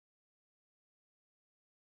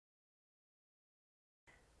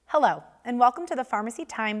Hello, and welcome to the Pharmacy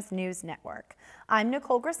Times News Network. I'm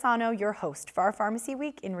Nicole Grisano, your host for our Pharmacy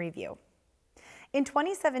Week in Review. In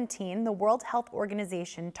 2017, the World Health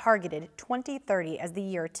Organization targeted 2030 as the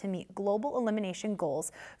year to meet global elimination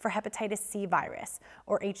goals for hepatitis C virus,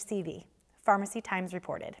 or HCV, Pharmacy Times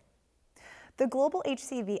reported. The global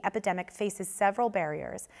HCV epidemic faces several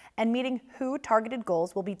barriers, and meeting WHO-targeted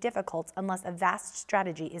goals will be difficult unless a vast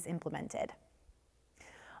strategy is implemented.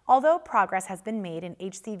 Although progress has been made in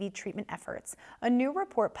HCV treatment efforts, a new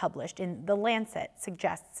report published in The Lancet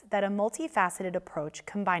suggests that a multifaceted approach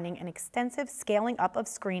combining an extensive scaling up of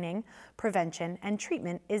screening, prevention, and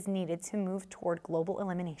treatment is needed to move toward global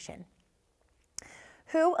elimination.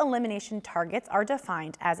 WHO elimination targets are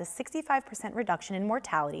defined as a 65% reduction in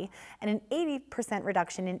mortality and an 80%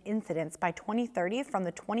 reduction in incidence by 2030 from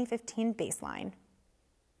the 2015 baseline.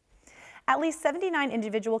 At least 79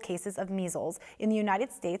 individual cases of measles in the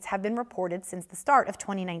United States have been reported since the start of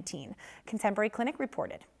 2019, Contemporary Clinic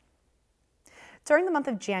reported. During the month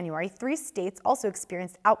of January, 3 states also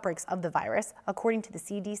experienced outbreaks of the virus, according to the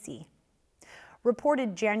CDC.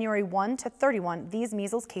 Reported January 1 to 31, these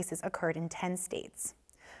measles cases occurred in 10 states.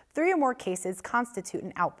 3 or more cases constitute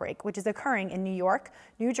an outbreak, which is occurring in New York,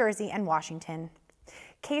 New Jersey, and Washington.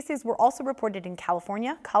 Cases were also reported in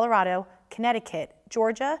California, Colorado, Connecticut,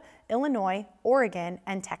 Georgia, Illinois, Oregon,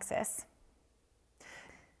 and Texas.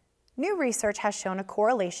 New research has shown a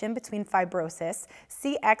correlation between fibrosis,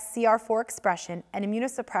 CXCR4 expression, and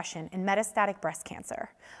immunosuppression in metastatic breast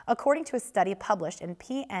cancer, according to a study published in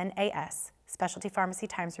PNAS, Specialty Pharmacy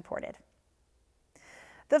Times reported.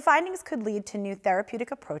 The findings could lead to new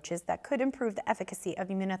therapeutic approaches that could improve the efficacy of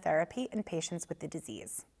immunotherapy in patients with the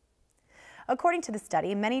disease. According to the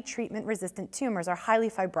study, many treatment-resistant tumors are highly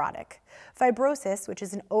fibrotic. Fibrosis, which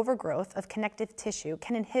is an overgrowth of connective tissue,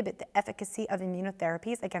 can inhibit the efficacy of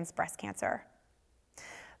immunotherapies against breast cancer.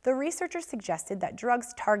 The researchers suggested that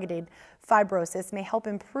drugs targeting fibrosis may help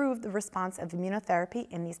improve the response of immunotherapy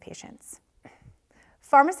in these patients.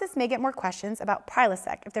 Pharmacists may get more questions about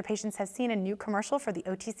Prilosec if their patients have seen a new commercial for the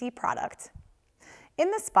OTC product. In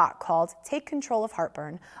the spot called "Take Control of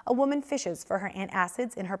Heartburn," a woman fishes for her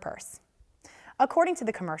antacids in her purse. According to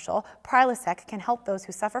the commercial, Prilosec can help those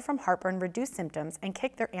who suffer from heartburn reduce symptoms and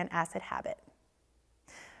kick their antacid habit.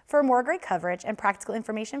 For more great coverage and practical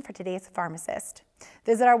information for today's pharmacist,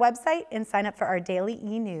 visit our website and sign up for our daily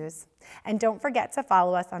e-news. And don't forget to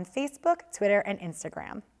follow us on Facebook, Twitter, and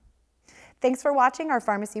Instagram. Thanks for watching our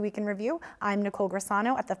Pharmacy Week in Review. I'm Nicole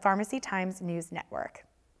Grisano at the Pharmacy Times News Network.